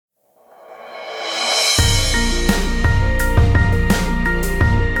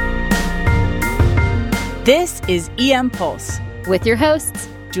This is EM Pulse with your hosts,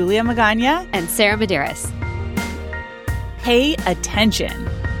 Julia Magana and Sarah Medeiros. Pay attention.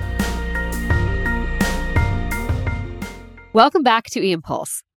 Welcome back to EM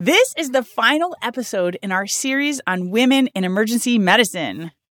Pulse. This is the final episode in our series on women in emergency medicine.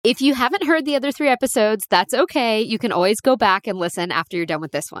 If you haven't heard the other 3 episodes, that's okay. You can always go back and listen after you're done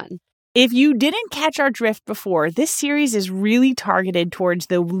with this one. If you didn't catch our drift before, this series is really targeted towards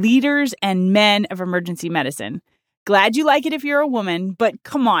the leaders and men of emergency medicine. Glad you like it if you're a woman, but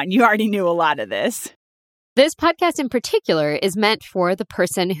come on, you already knew a lot of this. This podcast in particular is meant for the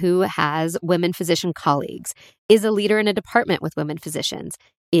person who has women physician colleagues, is a leader in a department with women physicians,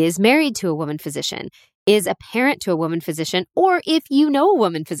 is married to a woman physician, is a parent to a woman physician, or if you know a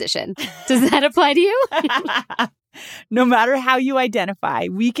woman physician. Does that apply to you? No matter how you identify,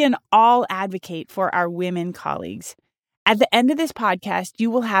 we can all advocate for our women colleagues. At the end of this podcast, you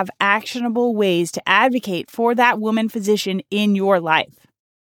will have actionable ways to advocate for that woman physician in your life.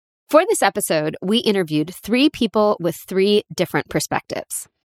 For this episode, we interviewed 3 people with 3 different perspectives.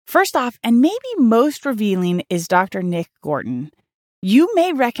 First off, and maybe most revealing, is Dr. Nick Gordon. You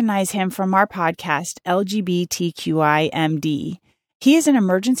may recognize him from our podcast, LGBTQIMD. He is an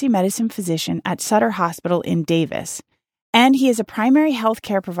emergency medicine physician at Sutter Hospital in Davis, and he is a primary health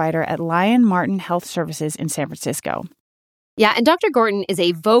care provider at Lyon Martin Health Services in San Francisco. Yeah, and Dr. Gordon is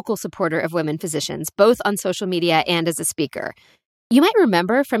a vocal supporter of women physicians, both on social media and as a speaker. You might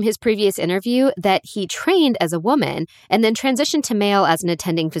remember from his previous interview that he trained as a woman and then transitioned to male as an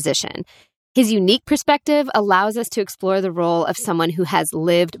attending physician. His unique perspective allows us to explore the role of someone who has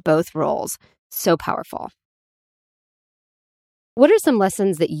lived both roles. So powerful. What are some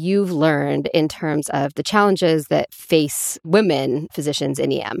lessons that you've learned in terms of the challenges that face women physicians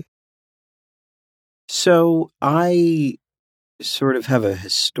in EM? So I sort of have a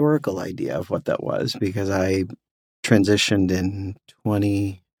historical idea of what that was because I transitioned in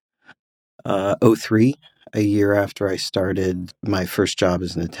 2003, a year after I started my first job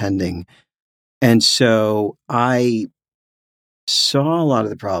as an attending. And so I saw a lot of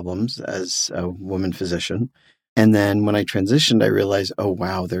the problems as a woman physician. And then when I transitioned, I realized, oh,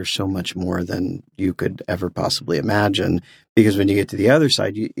 wow, there's so much more than you could ever possibly imagine. Because when you get to the other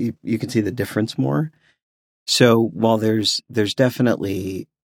side, you can see the difference more. So while there's definitely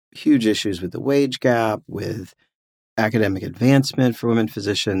huge issues with the wage gap, with academic advancement for women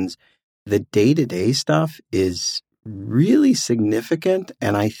physicians, the day-to-day stuff is really significant.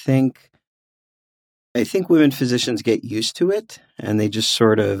 And I think women physicians get used to it and they just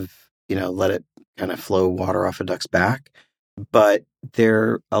sort of, let it kind of flow water off a duck's back. But there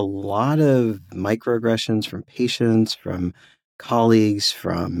are a lot of microaggressions from patients, from colleagues,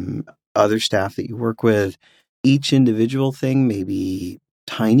 from other staff that you work with. Each individual thing may be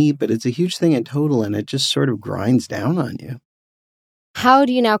tiny, but it's a huge thing in total, and it just sort of grinds down on you. How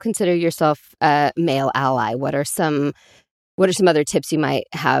do you now consider yourself a male ally? What are some other tips you might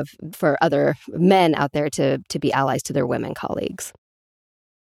have for other men out there to be allies to their women colleagues?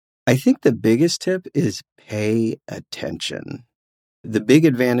 I think the biggest tip is pay attention. The big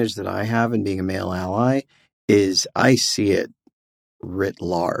advantage that I have in being a male ally is I see it writ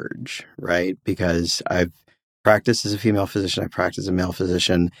large, right? Because I've practiced as a female physician, I practice as a male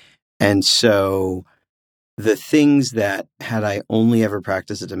physician. And so the things that had I only ever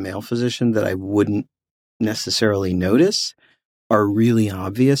practiced as a male physician that I wouldn't necessarily notice are really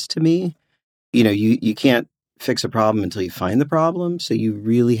obvious to me. You can't fix a problem until you find the problem. So you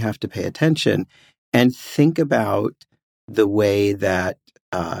really have to pay attention and think about the way that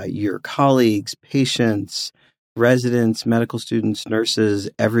your colleagues, patients, residents, medical students,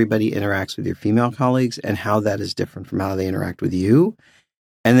 nurses, everybody interacts with your female colleagues and how that is different from how they interact with you.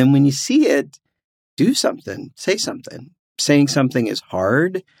 And then when you see it, do something, say something. Saying something is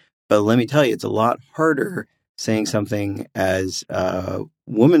hard, but let me tell you, it's a lot harder saying something as a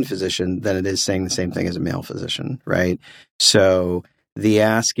woman physician than it is saying the same thing as a male physician, right? So the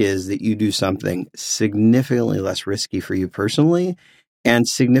ask is that you do something significantly less risky for you personally and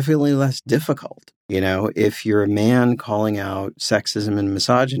significantly less difficult. If you're a man, calling out sexism and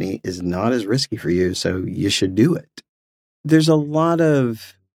misogyny is not as risky for you, so you should do it. There's a lot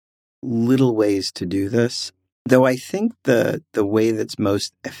of little ways to do this. Though I think the way that's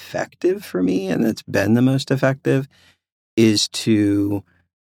most effective for me and that's been the most effective is to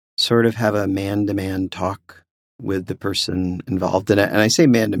sort of have a man-to-man talk with the person involved in it. And I say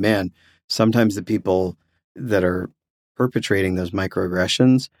man-to-man, sometimes the people that are perpetrating those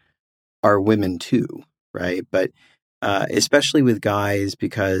microaggressions are women too, right? But especially with guys,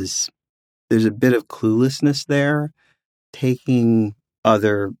 because there's a bit of cluelessness there, taking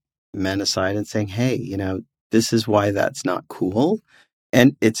other men aside and saying, hey, this is why that's not cool.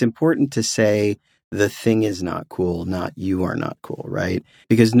 And it's important to say the thing is not cool, not you are not cool, right?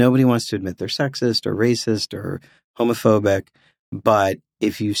 Because nobody wants to admit they're sexist or racist or homophobic. But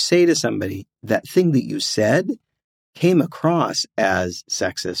if you say to somebody, that thing that you said came across as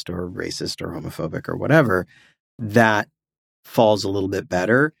sexist or racist or homophobic or whatever, that falls a little bit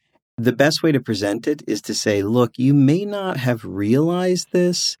better. The best way to present it is to say, look, you may not have realized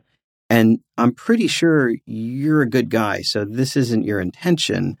this, and I'm pretty sure you're a good guy, so this isn't your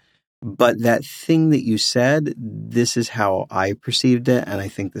intention. But that thing that you said, this is how I perceived it, and I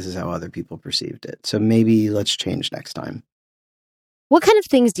think this is how other people perceived it. So maybe let's change next time. What kind of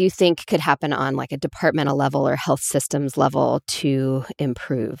things do you think could happen on like a departmental level or health systems level to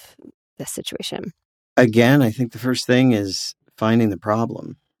improve this situation? Again, I think the first thing is finding the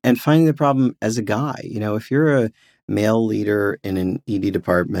problem, and finding the problem as a guy. If you're a male leader in an ED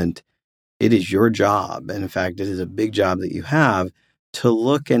department, it is your job, and in fact, it is a big job that you have, to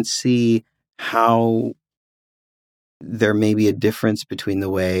look and see how there may be a difference between the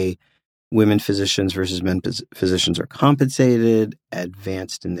way women physicians versus men physicians are compensated,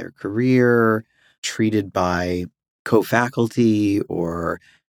 advanced in their career, treated by co-faculty or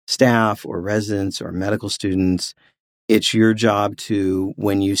staff or residents or medical students. It's your job to,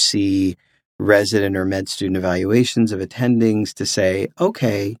 when you see resident or med student evaluations of attendings, to say,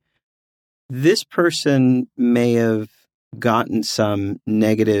 okay, this person may have gotten some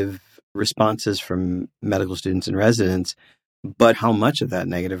negative responses from medical students and residents, but how much of that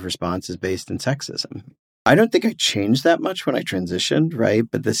negative response is based in sexism? I don't think I changed that much when I transitioned, right?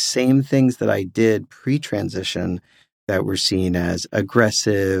 But the same things that I did pre-transition that were seen as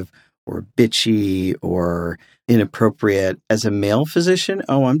aggressive or bitchy or inappropriate as a male physician,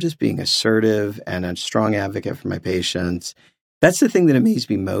 I'm just being assertive and a strong advocate for my patients. That's the thing that amazed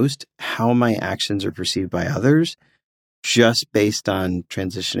me most, how my actions are perceived by others, just based on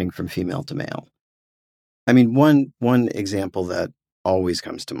transitioning from female to male. I mean, one example that always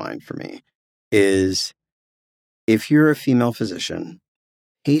comes to mind for me is if you're a female physician,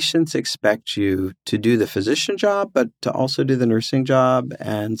 patients expect you to do the physician job, but to also do the nursing job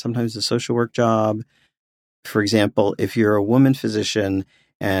and sometimes the social work job. For example, if you're a woman physician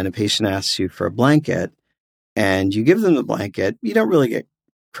and a patient asks you for a blanket and you give them the blanket, you don't really get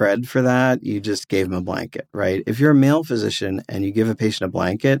cred for that. You just gave them a blanket, right? If you're a male physician and you give a patient a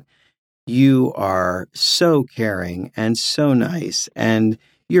blanket, you are so caring and so nice, and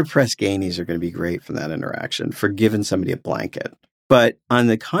your press ganies are going to be great from that interaction for giving somebody a blanket. But on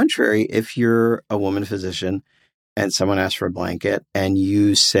the contrary, if you're a woman physician and someone asks for a blanket and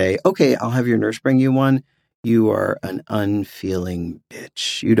you say, okay, I'll have your nurse bring you one, you are an unfeeling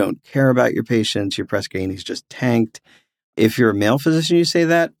bitch. You don't care about your patients. Your press ganies just tanked. If you're a male physician, you say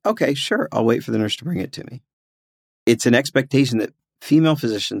that, okay, sure, I'll wait for the nurse to bring it to me. It's an expectation that female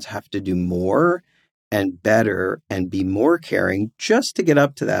physicians have to do more and better and be more caring just to get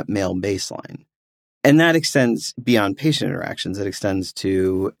up to that male baseline. And that extends beyond patient interactions. It extends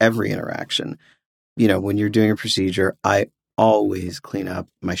to every interaction. When you're doing a procedure, I always clean up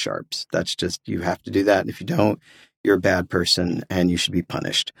my sharps. That's just, you have to do that. And if you don't, you're a bad person and you should be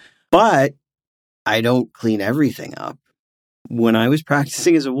punished. But I don't clean everything up. When I was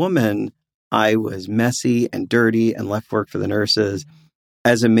practicing as a woman, I was messy and dirty and left work for the nurses.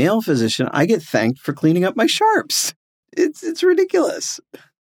 As a male physician, I get thanked for cleaning up my sharps. It's ridiculous.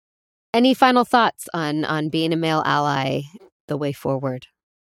 Any final thoughts on being a male ally, the way forward?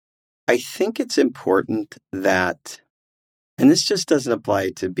 I think it's important that, and this just doesn't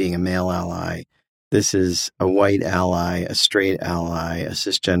apply to being a male ally. This is a white ally, a straight ally, a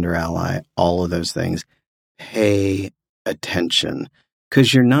cisgender ally, all of those things. Pay attention,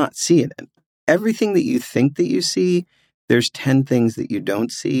 because you're not seeing it. Everything that you think that you see, there's 10 things that you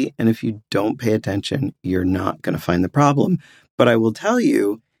don't see. And if you don't pay attention, you're not going to find the problem. But I will tell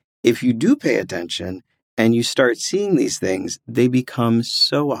you, if you do pay attention and you start seeing these things, they become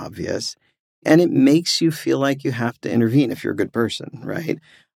so obvious and it makes you feel like you have to intervene if you're a good person, right?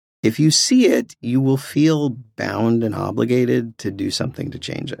 If you see it, you will feel bound and obligated to do something to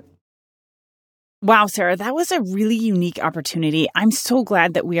change it. Wow, Sarah, that was a really unique opportunity. I'm so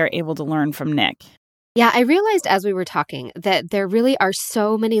glad that we are able to learn from Nick. Yeah, I realized as we were talking that there really are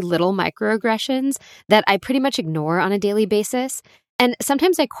so many little microaggressions that I pretty much ignore on a daily basis. And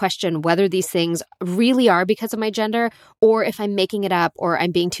sometimes I question whether these things really are because of my gender or if I'm making it up or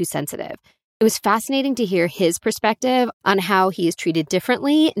I'm being too sensitive. It was fascinating to hear his perspective on how he is treated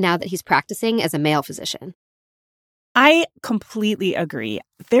differently now that he's practicing as a male physician. I completely agree.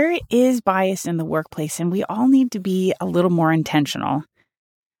 There is bias in the workplace, and we all need to be a little more intentional.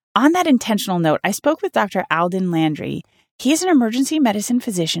 On that intentional note, I spoke with Dr. Alden Landry. He is an emergency medicine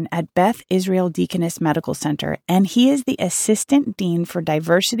physician at Beth Israel Deaconess Medical Center, and he is the Assistant Dean for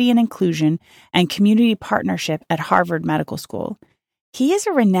Diversity and Inclusion and Community Partnership at Harvard Medical School. He is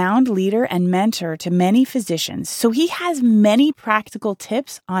a renowned leader and mentor to many physicians, so he has many practical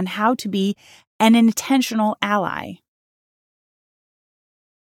tips on how to be an intentional ally.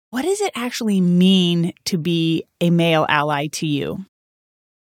 What does it actually mean to be a male ally to you?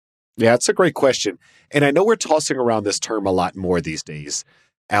 Yeah, it's a great question. And I know we're tossing around this term a lot more these days.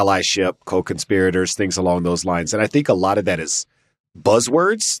 Allyship, co-conspirators, things along those lines. And I think a lot of that is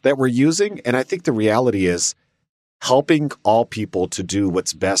buzzwords that we're using. And I think the reality is helping all people to do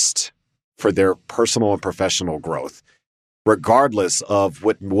what's best for their personal and professional growth, regardless of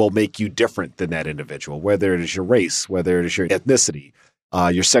what will make you different than that individual, whether it is your race, whether it is your ethnicity,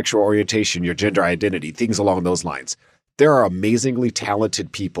 your sexual orientation, your gender identity, things along those lines. There are amazingly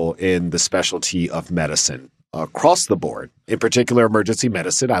talented people in the specialty of medicine across the board, in particular emergency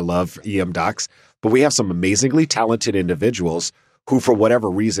medicine. I love EM docs, but we have some amazingly talented individuals who, for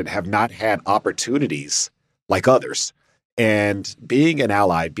whatever reason, have not had opportunities like others. And being an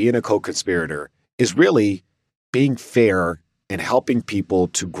ally, being a co-conspirator is really being fair and helping people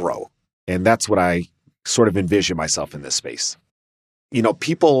to grow. And that's what I sort of envision myself in this space. You know,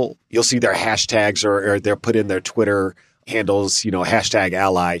 people, you'll see their hashtags or they'll put in their Twitter handles, hashtag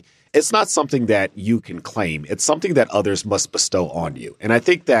ally. It's not something that you can claim. It's something that others must bestow on you. And I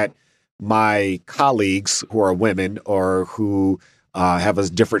think that my colleagues who are women or who have a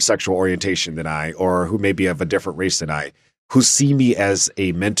different sexual orientation than I, or who maybe have a different race than I, who see me as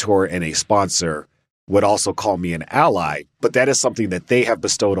a mentor and a sponsor would also call me an ally. But that is something that they have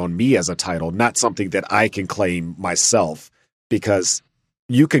bestowed on me as a title, not something that I can claim myself. Because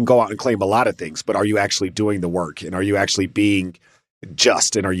you can go out and claim a lot of things, but are you actually doing the work? And are you actually being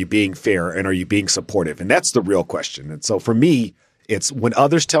just? And are you being fair? And are you being supportive? And that's the real question. And so for me, it's when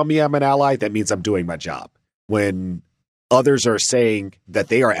others tell me I'm an ally, that means I'm doing my job. When others are saying that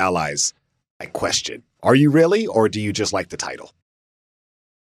they are allies, I question, are you really? Or do you just like the title?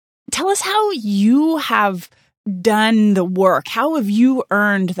 Tell us how you have done the work. How have you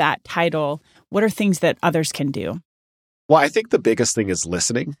earned that title? What are things that others can do? Well, I think the biggest thing is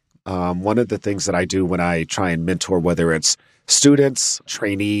listening. One of the things that I do when I try and mentor, whether it's students,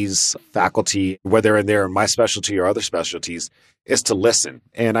 trainees, faculty, whether they're in my specialty or other specialties, is to listen.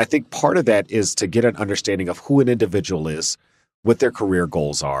 And I think part of that is to get an understanding of who an individual is, what their career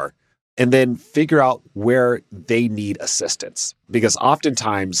goals are, and then figure out where they need assistance. Because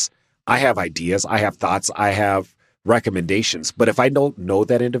oftentimes I have ideas, I have thoughts, I have recommendations. But if I don't know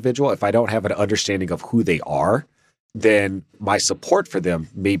that individual, if I don't have an understanding of who they are, then my support for them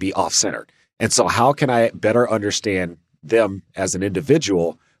may be off-center. And so how can I better understand them as an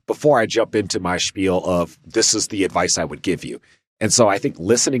individual before I jump into my spiel of this is the advice I would give you? And so I think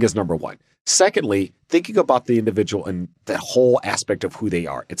listening is number one. Secondly, thinking about the individual and the whole aspect of who they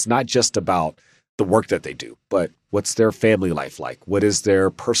are. It's not just about the work that they do, but what's their family life like? What is their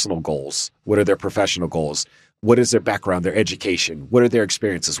personal goals? What are their professional goals? What is their background, their education? What are their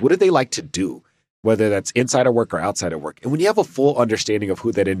experiences? What do they like to do? Whether that's inside of work or outside of work. And when you have a full understanding of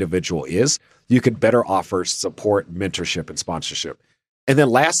who that individual is, you can better offer support, mentorship, and sponsorship. And then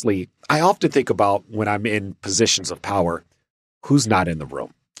lastly, I often think about when I'm in positions of power, who's not in the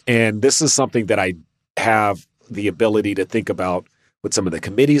room. And this is something that I have the ability to think about with some of the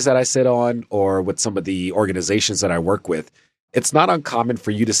committees that I sit on or with some of the organizations that I work with. It's not uncommon for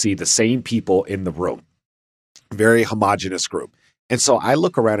you to see the same people in the room, very homogenous group. And so I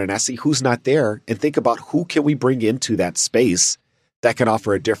look around and I see who's not there and think about who can we bring into that space that can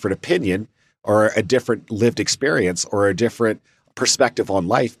offer a different opinion or a different lived experience or a different perspective on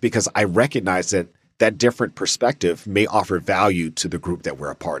life, because I recognize that that different perspective may offer value to the group that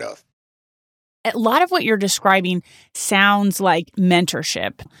we're a part of. A lot of what you're describing sounds like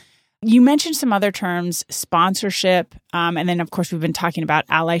mentorship. You mentioned some other terms, sponsorship, and then, of course, we've been talking about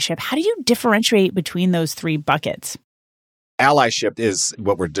allyship. How do you differentiate between those three buckets? Allyship is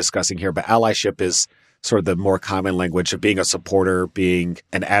what we're discussing here, but allyship is sort of the more common language of being a supporter, being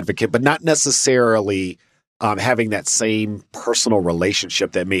an advocate, but not necessarily having that same personal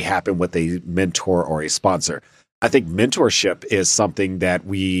relationship that may happen with a mentor or a sponsor. I think mentorship is something that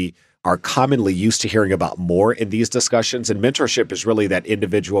we are commonly used to hearing about more in these discussions. And mentorship is really that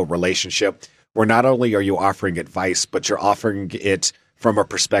individual relationship where not only are you offering advice, but you're offering it from a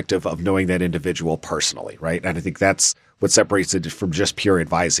perspective of knowing that individual personally, right? And I think that's what separates it from just pure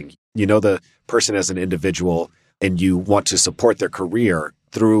advising. You know the person as an individual and you want to support their career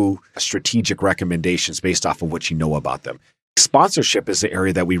through strategic recommendations based off of what you know about them. Sponsorship is the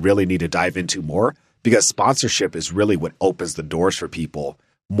area that we really need to dive into more, because sponsorship is really what opens the doors for people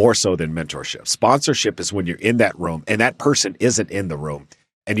more so than mentorship. Sponsorship is when you're in that room and that person isn't in the room,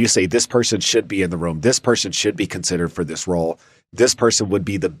 and you say, this person should be in the room. This person should be considered for this role. This person would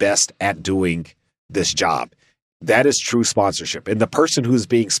be the best at doing this job. That is true sponsorship. And the person who's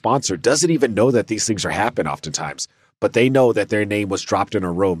being sponsored doesn't even know that these things are happening oftentimes, but they know that their name was dropped in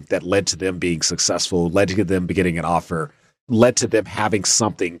a room that led to them being successful, led to them getting an offer, led to them having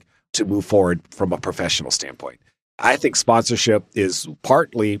something to move forward from a professional standpoint. I think sponsorship is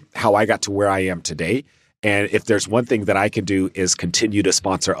partly how I got to where I am today. And if there's one thing that I can do is continue to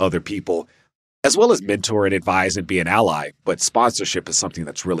sponsor other people, as well as mentor and advise and be an ally. But sponsorship is something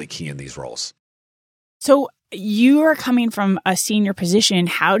that's really key in these roles. So you are coming from a senior position.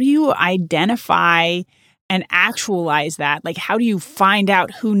 How do you identify and actualize that? Like, how do you find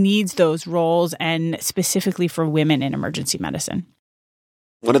out who needs those roles, and specifically for women in emergency medicine?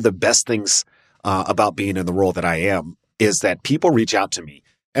 One of the best things about being in the role that I am is that people reach out to me.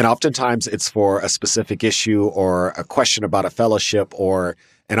 And oftentimes it's for a specific issue or a question about a fellowship or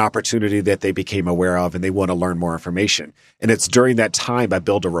an opportunity that they became aware of and they want to learn more information. And it's during that time I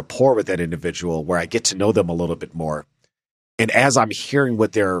build a rapport with that individual where I get to know them a little bit more. And as I'm hearing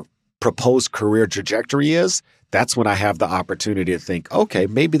what their proposed career trajectory is, that's when I have the opportunity to think, okay,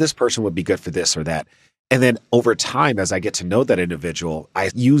 maybe this person would be good for this or that. And then over time, as I get to know that individual, I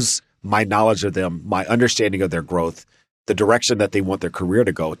use my knowledge of them, my understanding of their growth, the direction that they want their career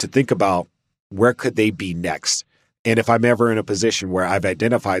to go, to think about where could they be next. And if I'm ever in a position where I've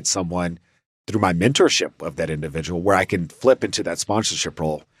identified someone through my mentorship of that individual where I can flip into that sponsorship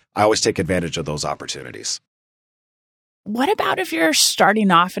role, I always take advantage of those opportunities. What about if you're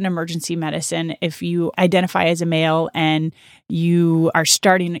starting off in emergency medicine, if you identify as a male and you are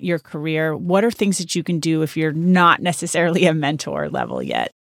starting your career? What are things that you can do if you're not necessarily a mentor level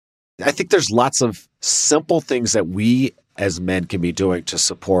yet? I think there's lots of simple things that we as men can be doing to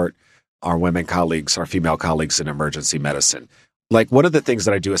support our women colleagues, our female colleagues in emergency medicine. Like, one of the things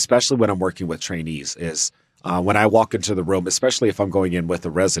that I do, especially when I'm working with trainees, is when I walk into the room, especially if I'm going in with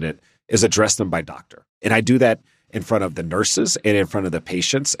a resident, is address them by doctor. And I do that in front of the nurses and in front of the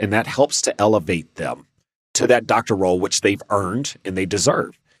patients, and that helps to elevate them to that doctor role, which they've earned and they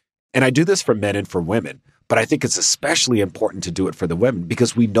deserve. And I do this for men and for women, but I think it's especially important to do it for the women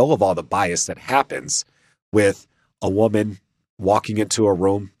because we know of all the bias that happens with a woman walking into a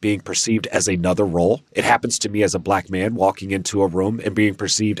room being perceived as another role. It happens to me as a Black man walking into a room and being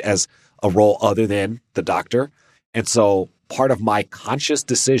perceived as a role other than the doctor. And so part of my conscious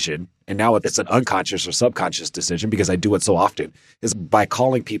decision, and now it's an unconscious or subconscious decision because I do it so often, is by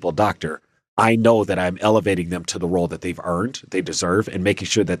calling people doctor, I know that I'm elevating them to the role that they've earned, they deserve, and making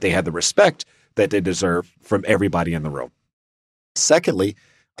sure that they have the respect that they deserve from everybody in the room. Secondly,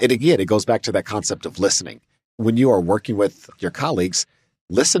 and again, it goes back to that concept of listening. When you are working with your colleagues,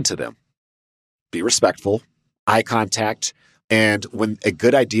 listen to them. Be respectful, eye contact, and when a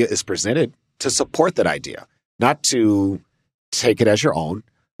good idea is presented, to support that idea, not to take it as your own,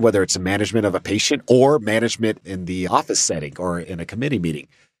 whether it's a management of a patient or management in the office setting or in a committee meeting.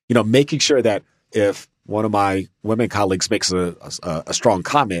 You know, making sure that if one of my women colleagues makes a strong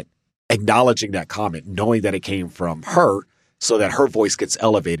comment, acknowledging that comment, knowing that it came from her so that her voice gets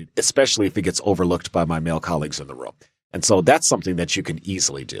elevated, especially if it gets overlooked by my male colleagues in the room. And so that's something that you can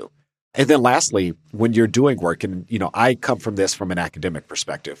easily do. And then lastly, when you're doing work, and you know, I come from this from an academic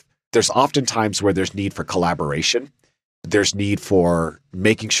perspective, there's often times where there's need for collaboration. There's need for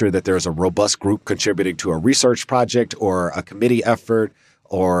making sure that there's a robust group contributing to a research project or a committee effort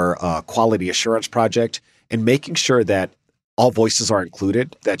or a quality assurance project, and making sure that all voices are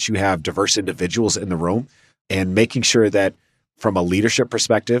included, that you have diverse individuals in the room, and making sure that from a leadership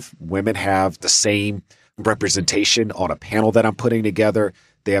perspective, women have the same representation on a panel that I'm putting together.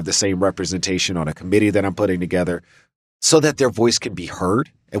 They have the same representation on a committee that I'm putting together so that their voice can be heard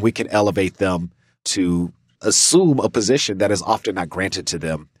and we can elevate them to assume a position that is often not granted to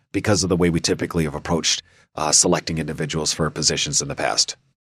them because of the way we typically have approached selecting individuals for positions in the past.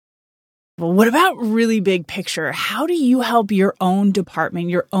 Well, what about really big picture? How do you help your own department,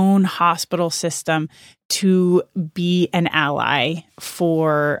 your own hospital system to be an ally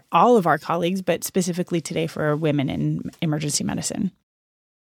for all of our colleagues, but specifically today for women in emergency medicine?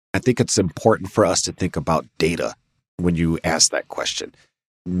 I think it's important for us to think about data when you ask that question.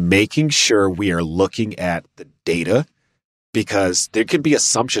 Making sure we are looking at the data, because there can be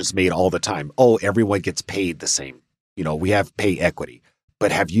assumptions made all the time. Oh, everyone gets paid the same. You know, we have pay equity.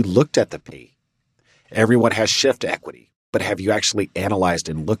 But have you looked at the pay? Everyone has shift equity. But have you actually analyzed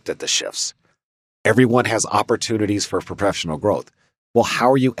and looked at the shifts? Everyone has opportunities for professional growth. Well,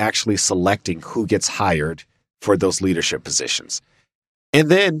 how are you actually selecting who gets hired for those leadership positions? And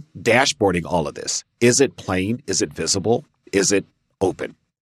then dashboarding all of this. Is it plain? Is it visible? Is it open?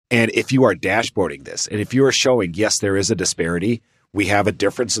 And if you are dashboarding this, and if you are showing, yes, there is a disparity, we have a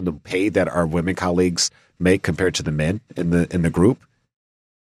difference in the pay that our women colleagues make compared to the men in the group,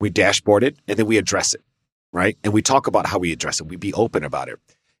 we dashboard it and then we address it, right? And we talk about how we address it. We be open about it.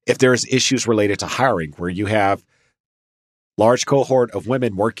 If there's issues related to hiring where you have large cohort of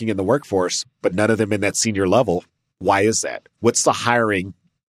women working in the workforce, but none of them in that senior level, why is that? What's the hiring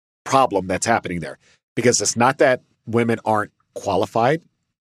problem that's happening there? Because it's not that women aren't qualified,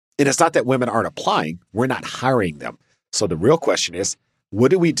 and it's not that women aren't applying. We're not hiring them. So the real question is,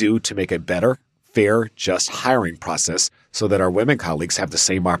 what do we do to make a better, fair, just hiring process so that our women colleagues have the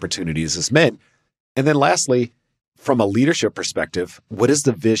same opportunities as men? And then lastly, from a leadership perspective, what is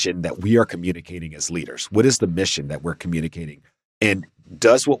the vision that we are communicating as leaders? What is the mission that we're communicating? And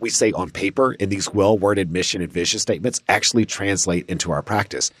does what we say on paper in these well-worded mission and vision statements actually translate into our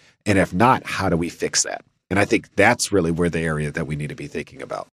practice? And if not, how do we fix that? And I think that's really where the area that we need to be thinking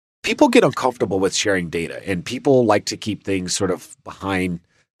about. People get uncomfortable with sharing data, and people like to keep things sort of behind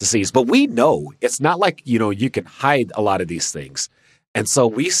the scenes. But we know it's not like, you can hide a lot of these things. And so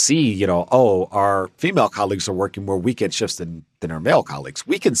we see, our female colleagues are working more weekend shifts than our male colleagues.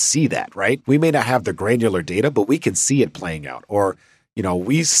 We can see that, right? We may not have the granular data, but we can see it playing out. Or,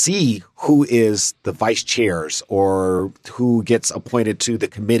 we see who is the vice chairs or who gets appointed to the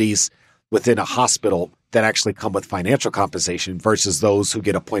committees within a hospital that actually come with financial compensation versus those who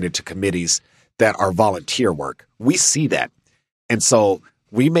get appointed to committees that are volunteer work. We see that. And so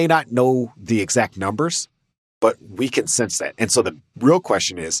we may not know the exact numbers, but we can sense that. And so the real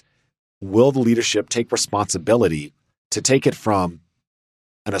question is, will the leadership take responsibility to take it from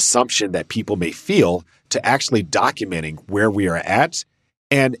an assumption that people may feel to actually documenting where we are at?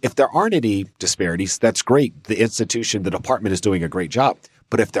 And if there aren't any disparities, that's great. The institution, the department is doing a great job.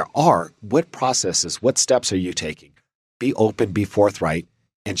 But if there are, what processes, what steps are you taking? Be open, be forthright,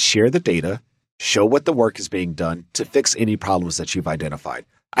 and share the data, show what the work is being done to fix any problems that you've identified.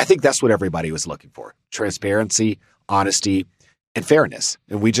 I think that's what everybody was looking for: transparency, honesty, and fairness.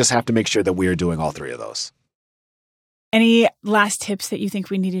 And we just have to make sure that we are doing all three of those. Any last tips that you think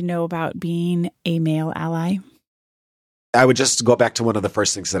we need to know about being a male ally? I would just go back to one of the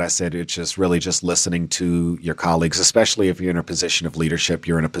first things that I said, which is really just listening to your colleagues, especially if you're in a position of leadership,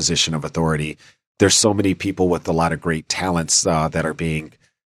 you're in a position of authority. There's so many people with a lot of great talents that are being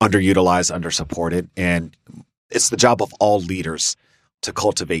underutilized, undersupported. And it's the job of all leaders to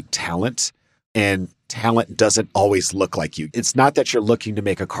cultivate talent. And talent doesn't always look like you. It's not that you're looking to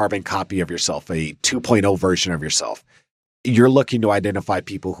make a carbon copy of yourself, a 2.0 version of yourself. You're looking to identify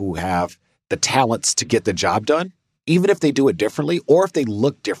people who have the talents to get the job done, even if they do it differently, or if they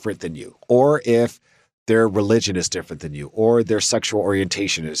look different than you, or if their religion is different than you, or their sexual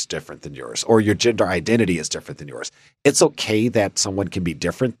orientation is different than yours, or your gender identity is different than yours. It's okay that someone can be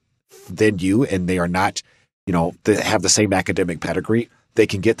different than you and they are not, they have the same academic pedigree. They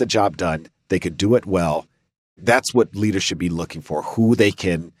can get the job done. They could do it well. That's what leaders should be looking for, who they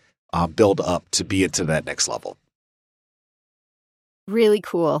can build up to be into that next level. Really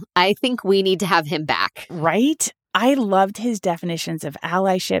cool. I think we need to have him back. Right? I loved his definitions of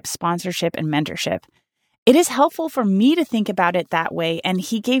allyship, sponsorship, and mentorship. It is helpful for me to think about it that way, and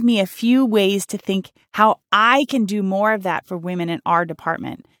he gave me a few ways to think how I can do more of that for women in our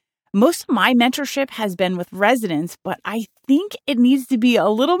department. Most of my mentorship has been with residents, but I think it needs to be a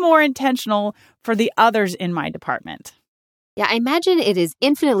little more intentional for the others in my department. Yeah, I imagine it is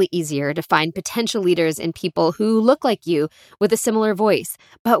infinitely easier to find potential leaders in people who look like you with a similar voice,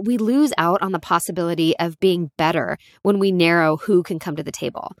 but we lose out on the possibility of being better when we narrow who can come to the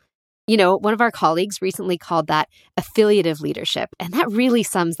table. One of our colleagues recently called that affiliative leadership, and that really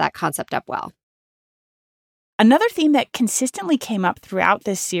sums that concept up well. Another theme that consistently came up throughout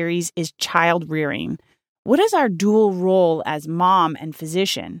this series is child rearing. What is our dual role as mom and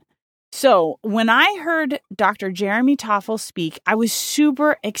physician? So when I heard Dr. Jeremy Toffel speak, I was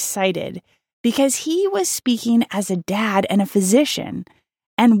super excited because he was speaking as a dad and a physician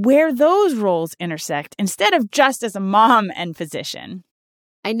and where those roles intersect instead of just as a mom and physician.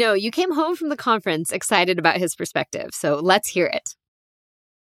 I know you came home from the conference excited about his perspective, so let's hear it.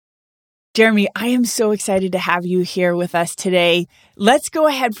 Jeremy, I am so excited to have you here with us today. Let's go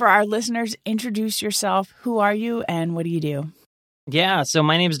ahead for our listeners. Introduce yourself. Who are you and what do you do? Yeah, so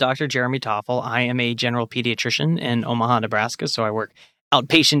my name is Dr. Jeremy Toffel. I am a general pediatrician in Omaha, Nebraska. So I work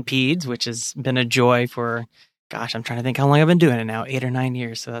outpatient peds, which has been a joy for, I'm trying to think how long I've been doing it now, 8 or 9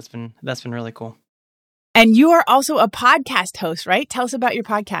 years. So that's been really cool. And you are also a podcast host, right? Tell us about your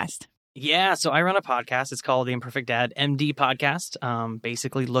podcast. Yeah, so I run a podcast. It's called the Imperfect Dad MD Podcast,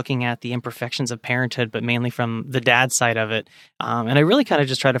 basically looking at the imperfections of parenthood, but mainly from the dad side of it. And I really kind of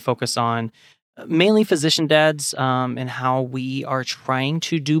just try to focus on mainly physician dads and how we are trying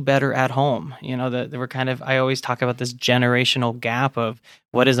to do better at home. You know, I always talk about this generational gap of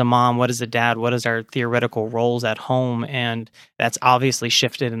what is a mom, what is a dad, what is our theoretical roles at home. And that's obviously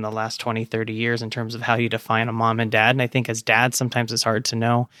shifted in the last 20, 30 years in terms of how you define a mom and dad. And I think as dads, sometimes it's hard to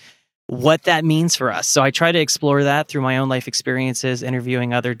know what that means for us. So I try to explore that through my own life experiences,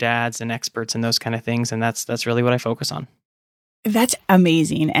 interviewing other dads and experts and those kind of things. And that's really what I focus on. That's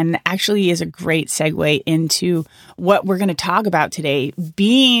amazing, and actually is a great segue into what we're going to talk about today,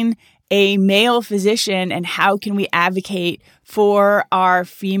 being a male physician and how can we advocate for our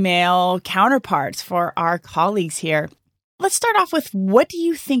female counterparts, for our colleagues here. Let's start off with, what do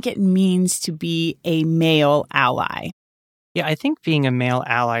you think it means to be a male ally? Yeah, I think being a male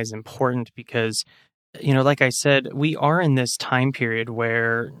ally is important because, you know, like I said, we are in this time period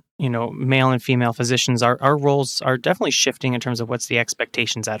where, you know, male and female physicians, our roles are definitely shifting in terms of what's the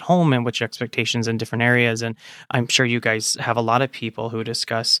expectations at home and which expectations in different areas. And I'm sure you guys have a lot of people who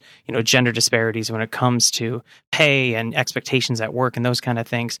discuss, you know, gender disparities when it comes to pay and expectations at work and those kind of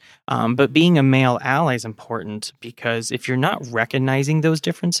things. But being a male ally is important because if you're not recognizing those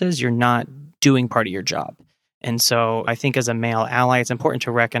differences, you're not doing part of your job. And so I think as a male ally, it's important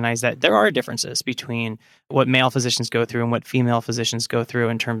to recognize that there are differences between what male physicians go through and what female physicians go through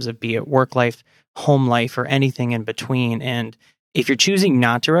in terms of be it work life, home life, or anything in between. And if you're choosing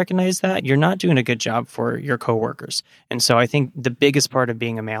not to recognize that, you're not doing a good job for your coworkers. And so I think the biggest part of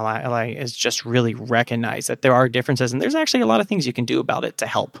being a male ally is just really recognize that there are differences. And there's actually a lot of things you can do about it to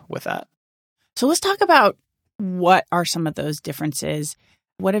help with that. So let's talk about what are some of those differences.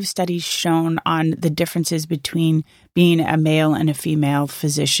 What have studies shown on the differences between being a male and a female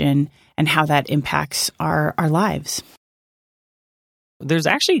physician and how that impacts our lives? There's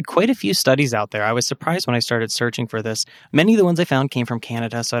actually quite a few studies out there. I was surprised when I started searching for this. Many of the ones I found came from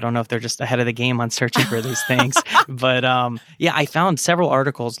Canada, so I don't know if they're just ahead of the game on searching for these things. But yeah, I found several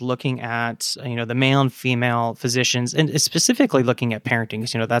articles looking at, you know, the male and female physicians, and specifically looking at parenting,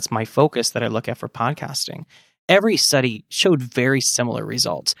 because, you know, that's my focus that I look at for podcasting. Every study showed very similar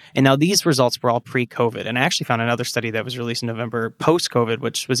results. And now these results were all pre-COVID. And I actually found another study that was released in November post-COVID,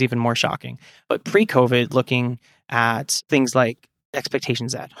 which was even more shocking. But pre-COVID, looking at things like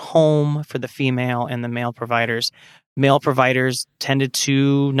expectations at home for the female and the male providers tended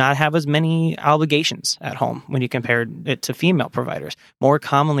to not have as many obligations at home when you compared it to female providers. More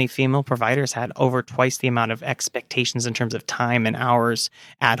commonly, female providers had over twice the amount of expectations in terms of time and hours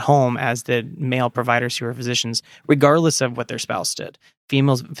at home as the male providers who were physicians, regardless of what their spouse did.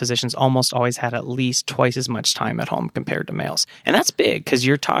 Female physicians almost always had at least twice as much time at home compared to males. And that's big because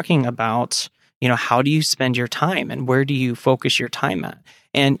you're talking about, you know, how do you spend your time and where do you focus your time at?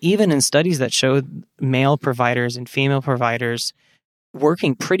 And even in studies that showed male providers and female providers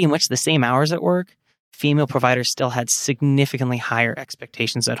working pretty much the same hours at work, female providers still had significantly higher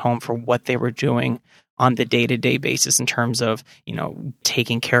expectations at home for what they were doing on the day-to-day basis in terms of, you know,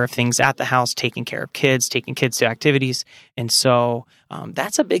 taking care of things at the house, taking care of kids, taking kids to activities. And so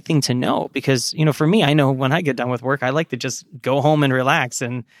that's a big thing to know because, you know, for me, I know when I get done with work, I like to just go home and relax,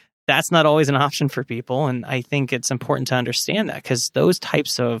 and that's not always an option for people. And I think it's important to understand that because those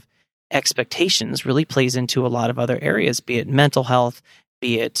types of expectations really plays into a lot of other areas, be it mental health,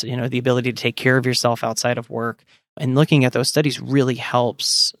 be it, you know, the ability to take care of yourself outside of work. And looking at those studies really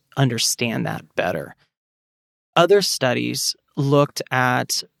helps understand that better. Other studies looked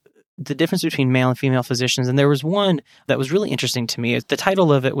at the difference between male and female physicians. And there was one that was really interesting to me. The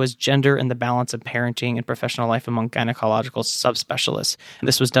title of it was Gender and the Balance of Parenting and Professional Life Among Gynecological Subspecialists. And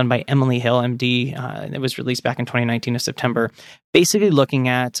this was done by Emily Hill, MD, and it was released back in 2019 of September, basically looking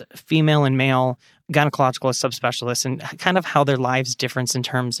at female and male gynecological subspecialists and kind of how their lives difference in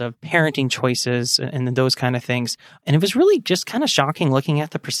terms of parenting choices and those kind of things. And it was really just kind of shocking looking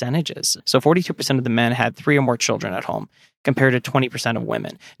at the percentages. So 42% of the men had 3 or more children at home compared to 20% of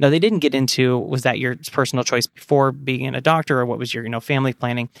women. Now, they didn't get into, was that your personal choice before being a doctor or what was your, family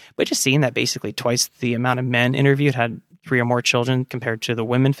planning? But just seeing that basically twice the amount of men interviewed had 3 or more children compared to the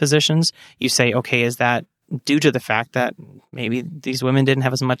women physicians, you say, okay, is that due to the fact that maybe these women didn't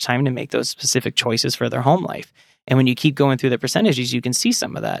have as much time to make those specific choices for their home life? And when you keep going through the percentages, you can see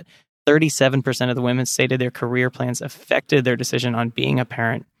some of that. 37% of the women stated their career plans affected their decision on being a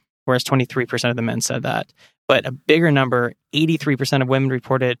parent, whereas 23% of the men said that. But a bigger number, 83% of women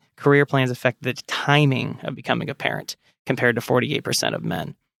reported career plans affected the timing of becoming a parent compared to 48% of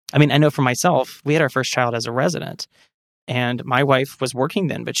men. I mean, I know for myself, we had our first child as a resident, and my wife was working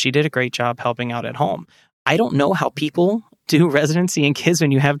then, but she did a great job helping out at home. I don't know how people do residency and kids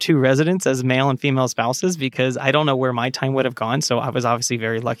when you have two residents as male and female spouses, because I don't know where my time would have gone. So I was obviously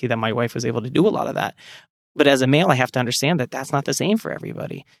very lucky that my wife was able to do a lot of that. But as a male, I have to understand that that's not the same for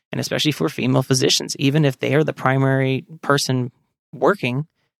everybody. And especially for female physicians, even if they are the primary person working,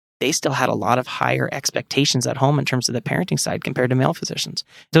 they still had a lot of higher expectations at home in terms of the parenting side compared to male physicians.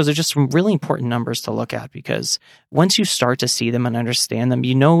 Those are just some really important numbers to look at, because once you start to see them and understand them,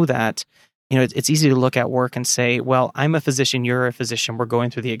 you know that, it's easy to look at work and say, well, I'm a physician, you're a physician, we're going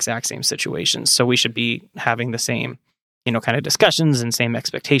through the exact same situations, so we should be having the same, kind of discussions and same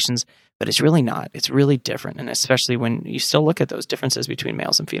expectations. But it's really not. It's really different. And especially when you still look at those differences between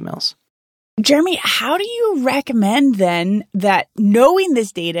males and females. Jeremy, how do you recommend then that knowing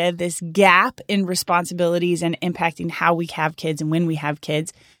this data, this gap in responsibilities and impacting how we have kids and when we have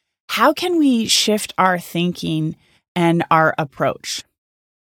kids, how can we shift our thinking and our approach?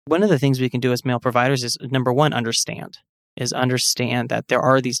 One of the things we can do as male providers is, number one, understand that there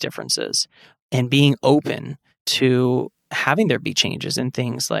are these differences, and being open to having there be changes in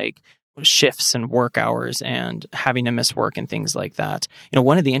things like shifts and work hours and having to miss work and things like that.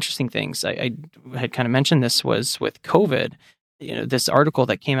 One of the interesting things I had kind of mentioned this was with COVID. This article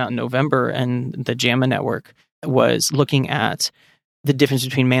that came out in November, and the JAMA Network was looking at the difference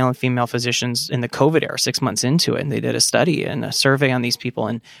between male and female physicians in the COVID era, 6 months into it. And they did a study and a survey on these people.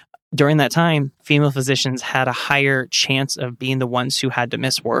 And during that time, female physicians had a higher chance of being the ones who had to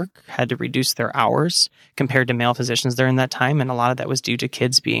miss work, had to reduce their hours compared to male physicians during that time. And a lot of that was due to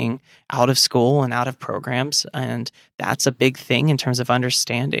kids being out of school and out of programs. And that's a big thing in terms of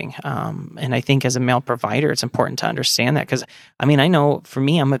understanding. And I think as a male provider, it's important to understand that, because, I know for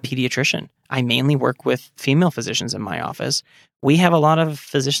me, I'm a pediatrician. I mainly work with female physicians in my office. We have a lot of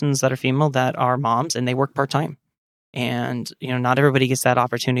physicians that are female that are moms, and they work part-time. And, not everybody gets that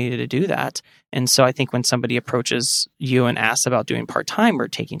opportunity to do that. And so I think when somebody approaches you and asks about doing part-time or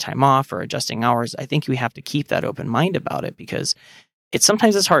taking time off or adjusting hours, I think we have to keep that open mind about it, because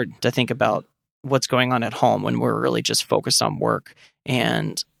sometimes it's hard to think about what's going on at home when we're really just focused on work.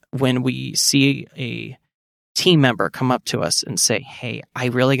 And when we see a team member come up to us and say, hey, I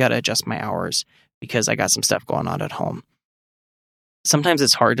really got to adjust my hours because I got some stuff going on at home. Sometimes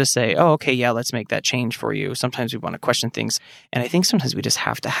it's hard to say, oh, okay, yeah, let's make that change for you. Sometimes we want to question things. And I think sometimes we just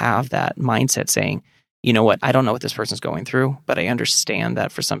have to have that mindset saying, you know what, I don't know what this person's going through, but I understand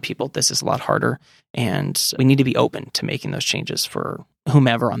that for some people, this is a lot harder. And we need to be open to making those changes for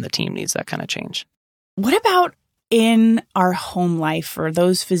whomever on the team needs that kind of change. What about in our home life for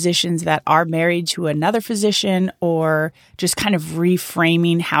those physicians that are married to another physician, or just kind of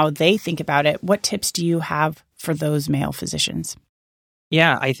reframing how they think about it? What tips do you have for those male physicians?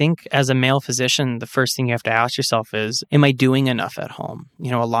 Yeah, I think as a male physician, the first thing you have to ask yourself is, am I doing enough at home?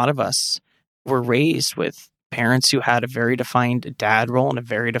 A lot of us were raised with parents who had a very defined dad role and a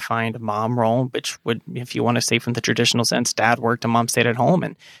very defined mom role, which would, if you want to say from the traditional sense, dad worked and mom stayed at home.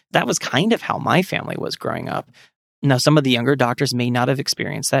 And that was kind of how my family was growing up. Now, some of the younger doctors may not have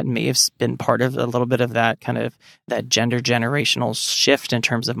experienced that, may have been part of a little bit of that kind of that gender generational shift in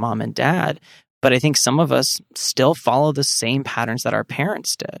terms of mom and dad. But I think some of us still follow the same patterns that our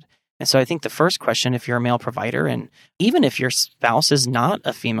parents did. And so I think the first question, if you're a male provider, and even if your spouse is not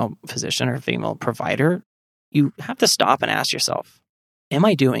a female physician or a female provider, you have to stop and ask yourself, am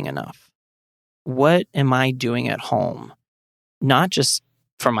I doing enough? What am I doing at home? Not just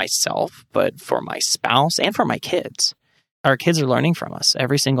for myself, but for my spouse and for my kids. Our kids are learning from us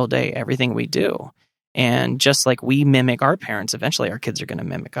every single day, everything we do. And just like we mimic our parents, eventually our kids are going to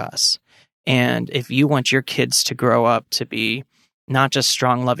mimic us. And if you want your kids to grow up to be not just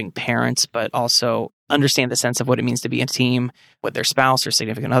strong, loving parents, but also understand the sense of what it means to be a team with their spouse or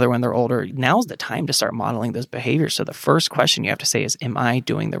significant other when they're older, now's the time to start modeling those behaviors. So the first question you have to say is, am I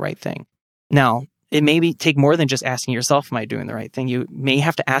doing the right thing? Now, it may take more than just asking yourself, am I doing the right thing? You may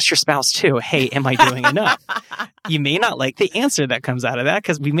have to ask your spouse too, hey, am I doing enough? You may not like the answer that comes out of that,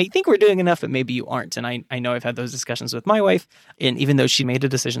 because we may think we're doing enough, but maybe you aren't. And I know I've had those discussions with my wife. And even though she made a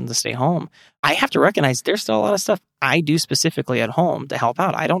decision to stay home, I have to recognize there's still a lot of stuff I do specifically at home to help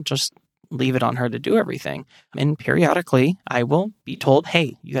out. I don't just leave it on her to do everything. And periodically, I will be told,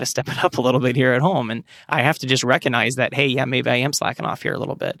 hey, you got to step it up a little bit here at home. And I have to just recognize that, hey, yeah, maybe I am slacking off here a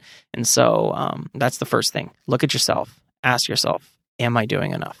little bit. And so that's the first thing. Look at yourself. Ask yourself, am I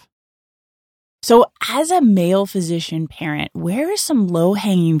doing enough? So as a male physician parent, where is some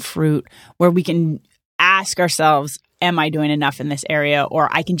low-hanging fruit where we can ask ourselves, am I doing enough in this area? Or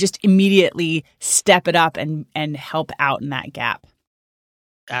I can just immediately step it up and help out in that gap?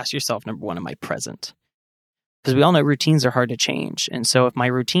 ask yourself, number one, am I present? Because we all know routines are hard to change. And so if my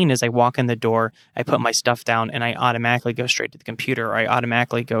routine is I walk in the door, I put my stuff down, and I automatically go straight to the computer, or I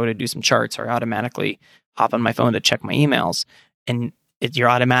automatically go to do some charts, or I automatically hop on my phone to check my emails. And your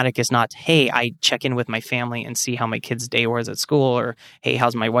automatic is not, hey, I check in with my family and see how my kid's day was at school, or hey,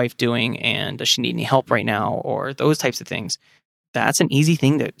 how's my wife doing? And does she need any help right now? Or those types of things. That's an easy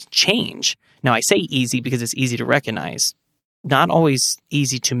thing to change. Now, I say easy because it's easy to recognize. Not always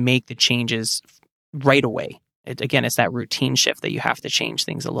easy to make the changes right away. Again, it's that routine shift that you have to change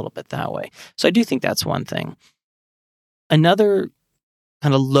things a little bit that way. So I do think that's one thing. Another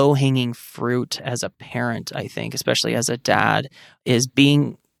kind of low-hanging fruit as a parent, I think, especially as a dad, is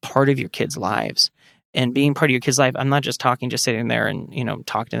being part of your kids' lives. And being part of your kids' life, I'm not just sitting there and,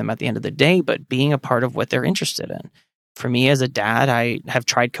 talking to them at the end of the day, but being a part of what they're interested in. For me as a dad, I have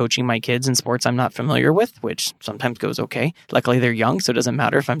tried coaching my kids in sports I'm not familiar with, which sometimes goes okay. Luckily, they're young, so it doesn't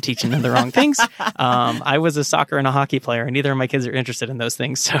matter if I'm teaching them the wrong things. I was a soccer and a hockey player, and neither of my kids are interested in those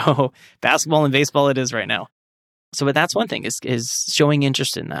things. So basketball and baseball it is right now. So but that's one thing, is showing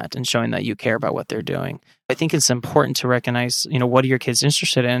interest in that and showing that you care about what they're doing. I think it's important to recognize, what are your kids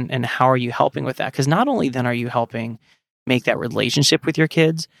interested in and how are you helping with that? Because not only then are you helping make that relationship with your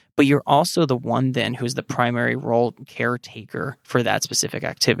kids, but you're also the one then who's the primary role caretaker for that specific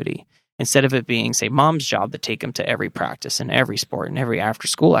activity. Instead of it being, say, mom's job to take them to every practice and every sport and every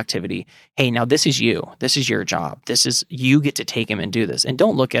after-school activity, hey, now this is you. This is your job. You get to take him and do this. And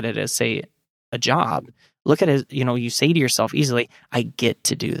don't look at it as, say, a job. Look at it as, you say to yourself easily, I get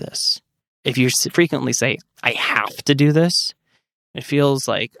to do this. If you frequently say, I have to do this, it feels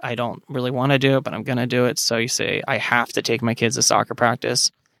like I don't really want to do it, but I'm going to do it. So you say, I have to take my kids to soccer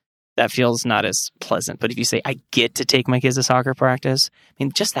practice. That feels not as pleasant. But if you say, I get to take my kids to soccer practice,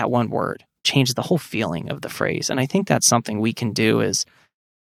 just that one word changes the whole feeling of the phrase. And I think that's something we can do is,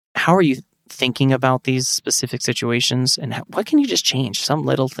 how are you thinking about these specific situations? And what can you just change? Some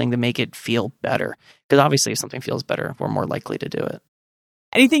little thing to make it feel better. Because obviously if something feels better, we're more likely to do it.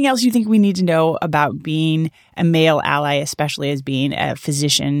 Anything else you think we need to know about being a male ally, especially as being a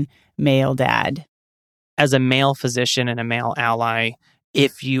physician male dad? As a male physician and a male ally,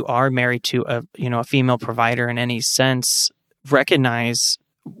 if you are married to a female provider in any sense, recognize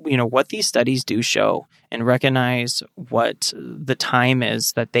what these studies do show, and recognize what the time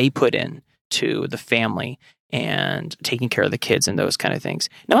is that they put in to the family and taking care of the kids and those kind of things.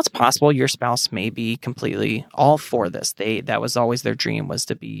 Now, it's possible your spouse may be completely all for this. That was always their dream, was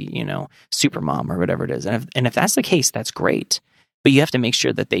to be, super mom or whatever it is. And if that's the case, that's great. But you have to make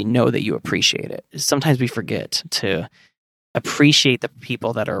sure that they know that you appreciate it. Sometimes we forget to appreciate the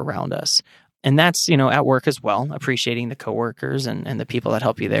people that are around us. And that's, at work as well, appreciating the coworkers and the people that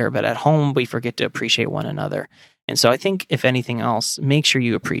help you there. But at home, we forget to appreciate one another. And so I think, if anything else, make sure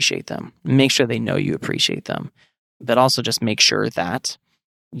you appreciate them. Make sure they know you appreciate them. But also just make sure that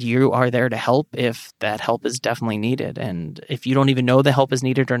you are there to help if that help is definitely needed. And if you don't even know the help is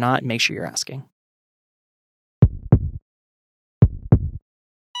needed or not, make sure you're asking.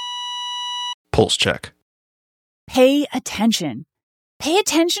 Pulse check. Pay attention. Pay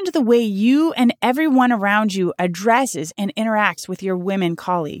attention to the way you and everyone around you addresses and interacts with your women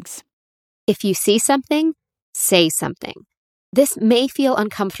colleagues. If you see something, say something. This may feel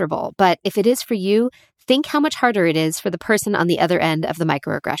uncomfortable, but if it is for you, think how much harder it is for the person on the other end of the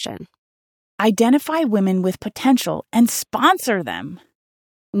microaggression. Identify women with potential and sponsor them.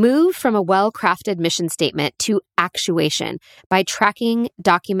 Move from a well-crafted mission statement to actuation by tracking,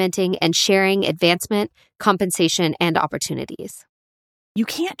 documenting, and sharing advancement, compensation, and opportunities. You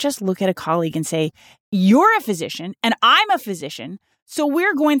can't just look at a colleague and say, you're a physician and I'm a physician, so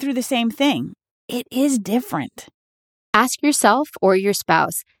we're going through the same thing. It is different. Ask yourself or your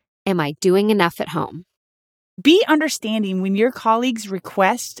spouse, am I doing enough at home? Be understanding when your colleagues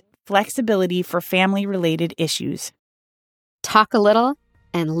request flexibility for family-related issues. Talk a little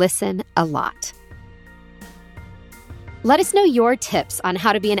and listen a lot. Let us know your tips on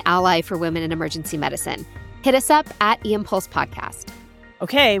how to be an ally for women in emergency medicine. Hit us up at eMPulse Podcast.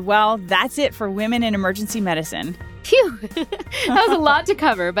 Okay, well, that's it for Women in Emergency Medicine. Phew, that was a lot to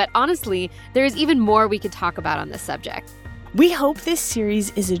cover, but honestly, there is even more we could talk about on this subject. We hope this series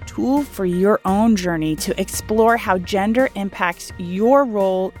is a tool for your own journey to explore how gender impacts your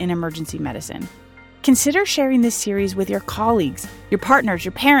role in emergency medicine. Consider sharing this series with your colleagues, your partners,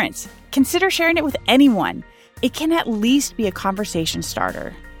 your parents. Consider sharing it with anyone. It can at least be a conversation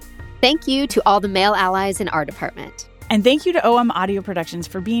starter. Thank you to all the male allies in our department. And thank you to OM Audio Productions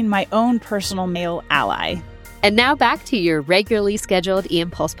for being my own personal male ally. And now back to your regularly scheduled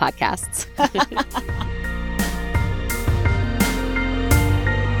eMPulse podcasts.